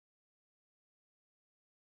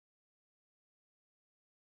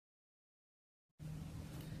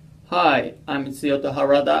Hi, I'm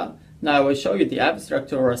Harada. Now I will show you the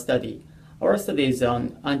abstract of our study. Our study is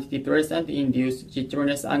on antidepressant-induced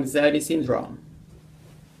jitteriness anxiety syndrome.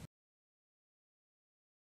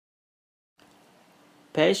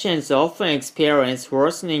 Patients often experience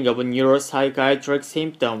worsening of neuropsychiatric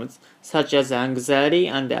symptoms such as anxiety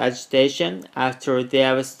and agitation after they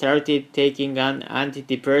have started taking an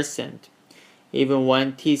antidepressant. Even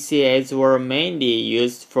when TCAs were mainly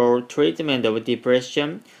used for treatment of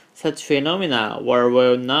depression, such phenomena were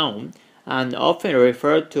well known and often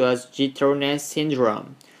referred to as jitteriness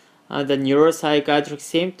syndrome, and the neuropsychiatric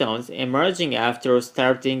symptoms emerging after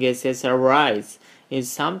starting SSRIs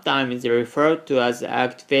is sometimes referred to as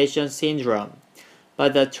activation syndrome,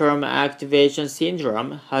 but the term activation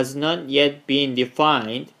syndrome has not yet been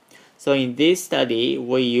defined. So in this study,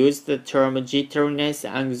 we use the term jitteriness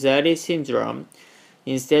anxiety syndrome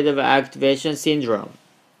instead of activation syndrome.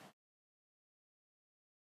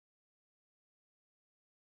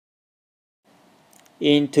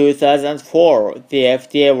 In 2004, the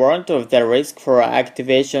FDA warned of the risk for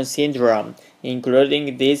activation syndrome,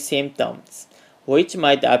 including these symptoms, which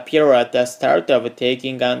might appear at the start of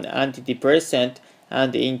taking an antidepressant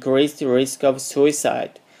and increased risk of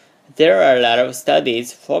suicide. There are a lot of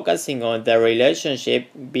studies focusing on the relationship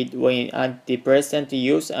between antidepressant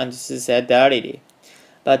use and suicidality,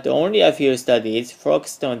 but only a few studies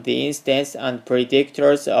focused on the incidence and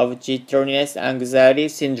predictors of jitteriness anxiety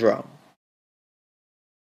syndrome.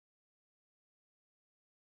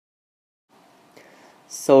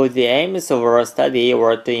 So the aims of our study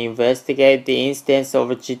were to investigate the incidence of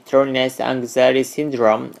jitteriness anxiety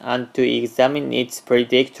syndrome and to examine its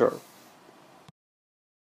predictor.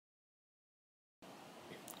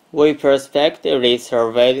 We prospectively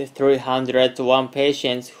surveyed 301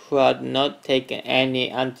 patients who had not taken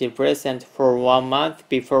any antidepressant for 1 month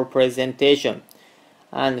before presentation,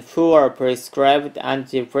 and who were prescribed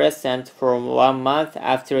antidepressant for 1 month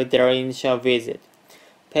after their initial visit.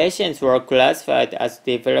 Patients were classified as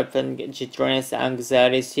developing jitteriness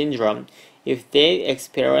anxiety syndrome if they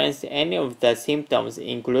experienced any of the symptoms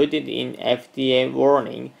included in FDA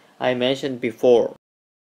warning I mentioned before.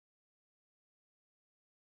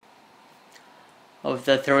 Of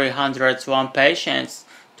the 301 patients,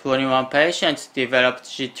 21 patients developed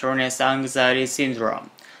jitteriness anxiety syndrome.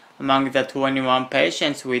 Among the 21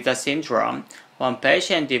 patients with the syndrome, 1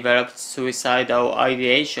 patient developed suicidal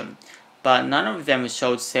ideation, but none of them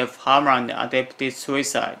showed self-harm and attempted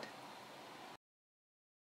suicide.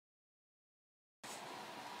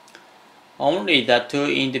 Only the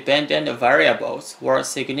 2 independent variables were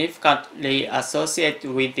significantly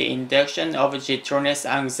associated with the induction of jitteriness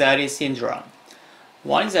anxiety syndrome.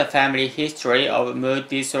 One is a family history of mood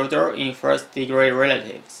disorder in first-degree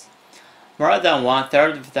relatives. More than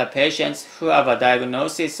 1/3 of the patients who have a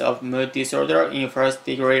diagnosis of mood disorder in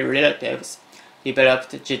first-degree relatives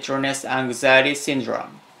developed jitteriness anxiety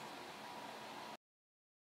syndrome.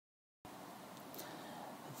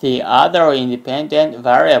 The other independent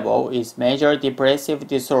variable is major depressive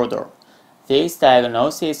disorder. This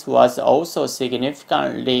diagnosis was also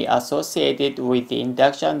significantly associated with the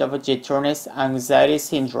induction of jitteriness anxiety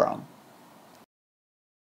syndrome.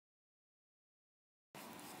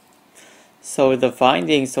 So the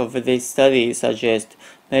findings of this study suggest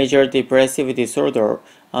major depressive disorder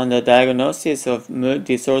and the diagnosis of mood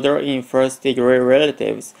disorder in first-degree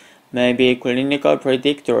relatives may be clinical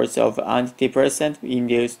predictors of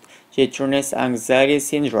antidepressant-induced jitteriness anxiety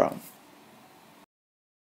syndrome.